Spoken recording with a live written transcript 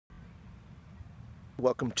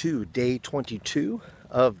Welcome to day 22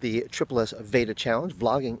 of the SSSVEDA challenge,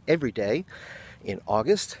 vlogging every day in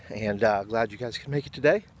August, and glad you guys can make it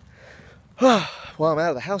today. Well, I'm out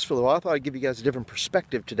of the house for a little while. I thought I'd give you guys a different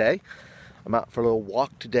perspective today. I'm out for a little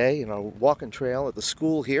walk today, and a walking trail at the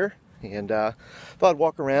school here, and thought I'd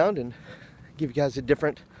walk around and give you guys a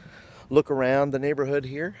different look around the neighborhood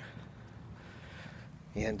here,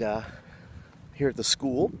 and here at the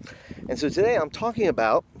school. And so today I'm talking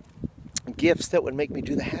about gifts that would make me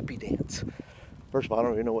do the happy dance. First of all, I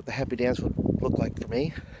don't even know what the happy dance would look like for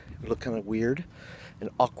me. It would look kind of weird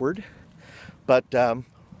and awkward. But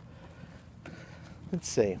let's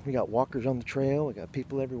see. We got walkers on the trail. We got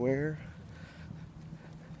people everywhere.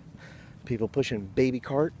 People pushing baby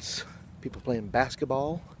carts. People playing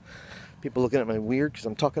basketball. People looking at me weird because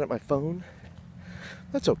I'm talking at my phone.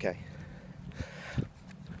 That's okay.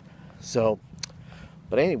 So,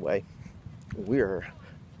 but anyway, we're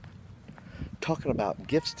talking about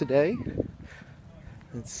gifts today.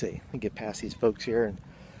 Let's see. Let me get past these folks here and I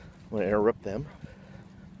want to interrupt them.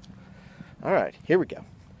 All right, here we go.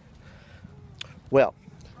 Well,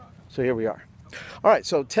 so here we are. All right,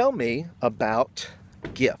 so tell me about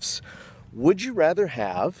gifts. Would you rather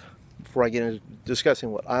have, before I get into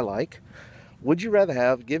discussing what I like, would you rather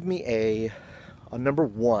have, give me a number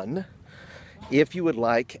one, if you would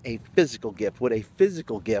like a physical gift. Would a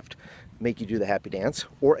physical gift make you do the happy dance?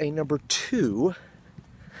 Or a number two,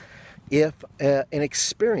 if an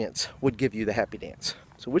experience would give you the happy dance?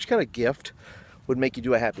 So which kind of gift would make you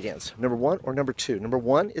do a happy dance? Number one or number two? Number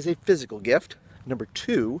one is a physical gift. Number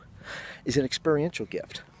two is an experiential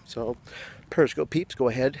gift. So Periscope peeps, go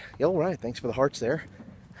ahead. Yeah, all right, thanks for the hearts there.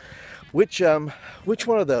 Which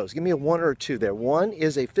one of those? Give me a one or a two there. One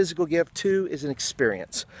is a physical gift, two is an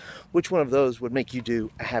experience. Which one of those would make you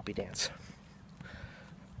do a happy dance?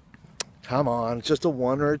 Come on, it's just a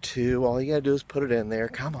one or a two. All you gotta do is put it in there.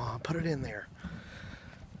 Come on, put it in there.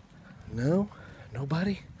 No?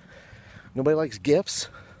 Nobody? Nobody likes gifts?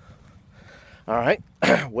 All right,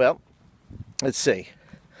 well, let's see.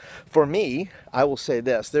 For me, I will say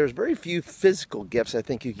this. There's very few physical gifts I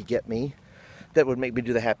think you could get me that would make me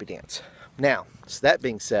do the happy dance. Now, so that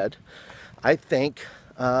being said, I think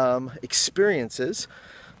experiences,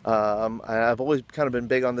 I've always kind of been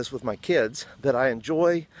big on this with my kids, that I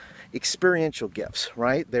enjoy experiential gifts,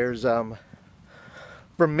 right? There's, for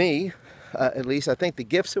me, at least, I think the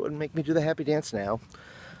gifts that would make me do the happy dance now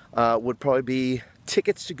would probably be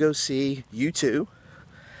tickets to go see U2.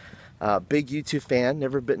 Big U2 fan,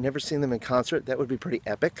 never seen them in concert. That would be pretty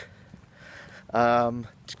epic.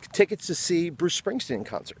 Tickets to see Bruce Springsteen in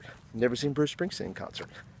concert. Never seen Bruce Springsteen in concert.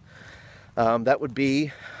 That would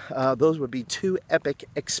be, those would be two epic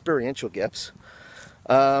experiential gifts.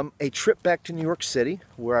 A trip back to New York City,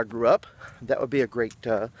 where I grew up. That would be a great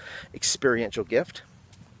experiential gift.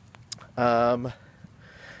 Any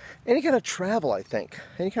kind of travel, I think.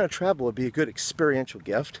 Any kind of travel would be a good experiential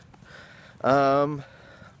gift. I'm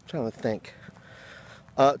trying to think.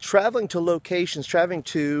 Traveling to locations, traveling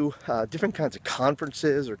to different kinds of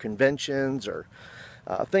conferences or conventions or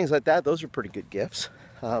things like that, those are pretty good gifts.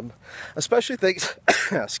 Especially things,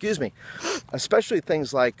 excuse me, especially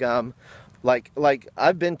things like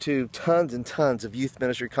I've been to tons and tons of youth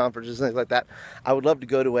ministry conferences and things like that. I would love to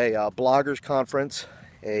go to a bloggers conference,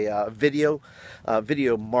 a video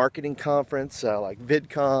marketing conference like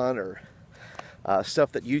VidCon or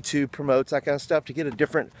stuff that YouTube promotes, that kind of stuff, to get a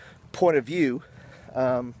different point of view.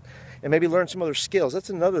 And maybe learn some other skills. That's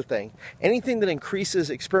another thing. Anything that increases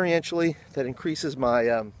experientially, that increases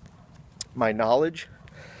my my knowledge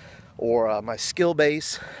or my skill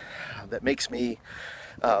base, that makes me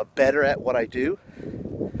better at what I do,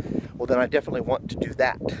 well, then I definitely want to do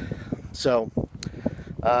that. So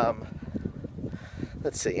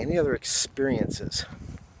let's see, any other experiences?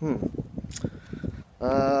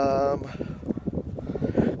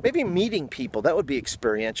 Maybe meeting people. That would be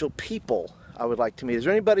experiential. People I would like to meet. Is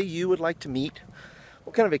there anybody you would like to meet?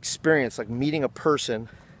 What kind of experience, like meeting a person?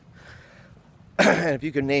 And if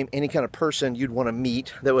you could name any kind of person you'd want to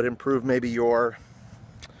meet that would improve maybe your,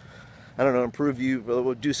 I don't know, improve you,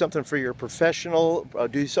 would do something for your professional,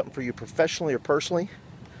 do something for you professionally or personally.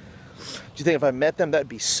 Do you think if I met them, that'd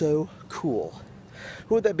be so cool?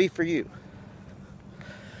 Who would that be for you?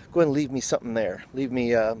 Go ahead and leave me something there. Leave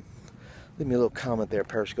me a little comment there,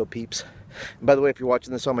 Periscope peeps. And by the way, if you're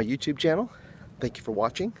watching this on my YouTube channel, thank you for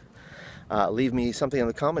watching. Leave me something in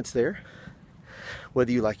the comments there,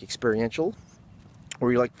 whether you like experiential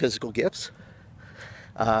or you like physical gifts.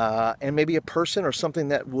 And maybe a person or something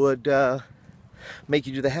that would make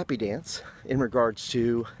you do the happy dance in regards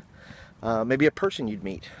to maybe a person you'd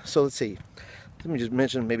meet. So let's see. let me just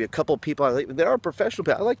mention maybe a couple of people. There are professional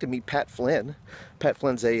people. I like to meet Pat Flynn. Pat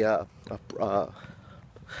Flynn's a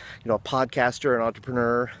podcaster, an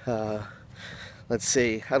entrepreneur. Let's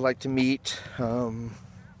see. I'd like to meet.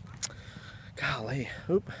 Golly,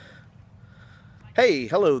 oop. Hey,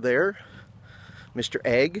 hello there, Mr.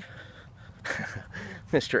 Egg.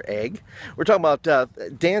 Mr. Egg. We're talking about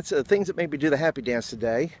dance, things that make me do the happy dance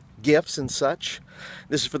today, gifts and such.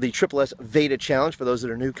 This is for the SSSVEDA challenge for those that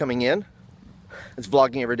are new coming in. It's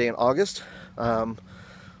vlogging every day in August.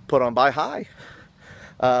 Put on by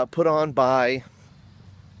put on by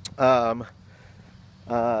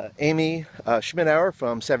Amy Schmidauer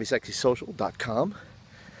from SavvySexySocial.com.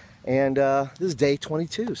 And this is day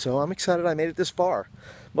 22, so I'm excited I made it this far.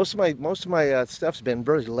 Most of my stuff's been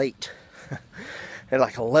really late, at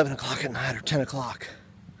like 11 o'clock at night or 10 o'clock.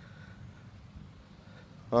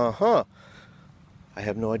 I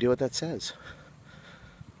have no idea what that says.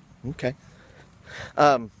 Okay.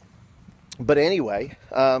 But anyway,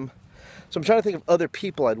 so I'm trying to think of other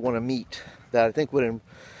people I'd want to meet that I think would,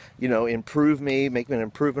 improve me, make me an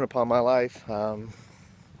improvement upon my life.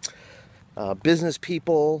 Business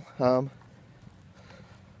people,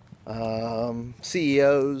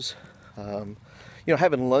 CEOs,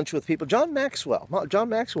 having lunch with people. John Maxwell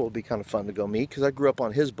would be kind of fun to go meet because I grew up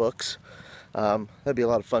on his books. That'd be a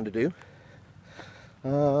lot of fun to do.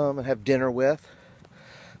 And have dinner with.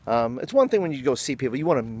 It's one thing when you go see people, you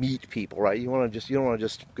want to meet people, right? You don't want to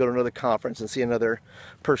just go to another conference and see another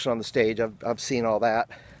person on the stage. I've seen all that,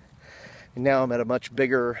 and now I'm at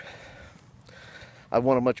I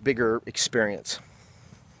want a much bigger experience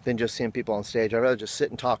than just seeing people on stage. I'd rather just sit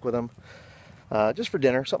and talk with them, just for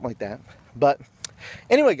dinner, something like that. But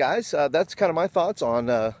anyway, guys, that's kind of my thoughts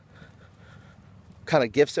on kind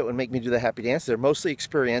of gifts that would make me do the happy dance. They're mostly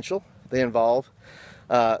experiential. They involve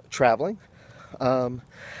traveling,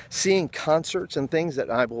 seeing concerts and things that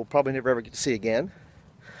I will probably never ever get to see again,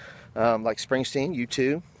 like Springsteen,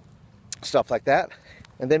 U2, stuff like that,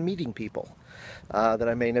 and then meeting people that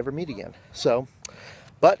I may never meet again. So,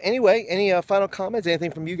 but anyway, any final comments,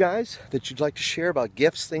 anything from you guys that you'd like to share about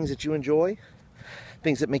gifts, things that you enjoy,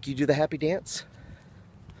 things that make you do the happy dance?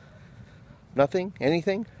 Nothing?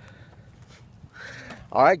 Anything?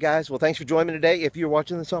 All right, guys. Well, thanks for joining me today. If you're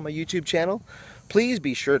watching this on my YouTube channel, please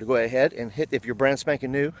be sure to go ahead and if you're brand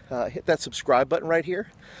spanking new, hit that subscribe button right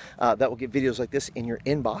here. That will get videos like this in your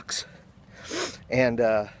inbox. And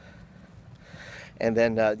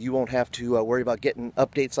then you won't have to worry about getting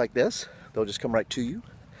updates like this. They'll just come right to you.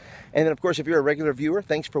 And then, of course, if you're a regular viewer,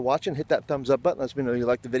 thanks for watching. Hit that thumbs up button. Let me know you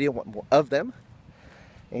like the video, want more of them.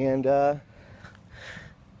 And got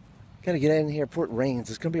to get in here before it rains.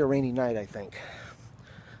 It's going to be a rainy night, I think.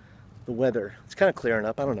 The weather, it's kind of clearing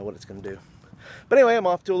up. I don't know what it's going to do. But anyway, I'm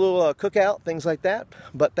off to a little cookout, things like that.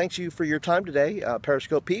 But thanks you for your time today,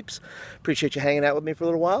 Periscope peeps. Appreciate you hanging out with me for a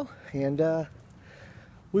little while. And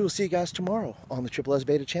we will see you guys tomorrow on the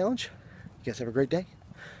SSSVEDA Challenge. You guys have a great day.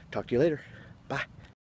 Talk to you later. Bye.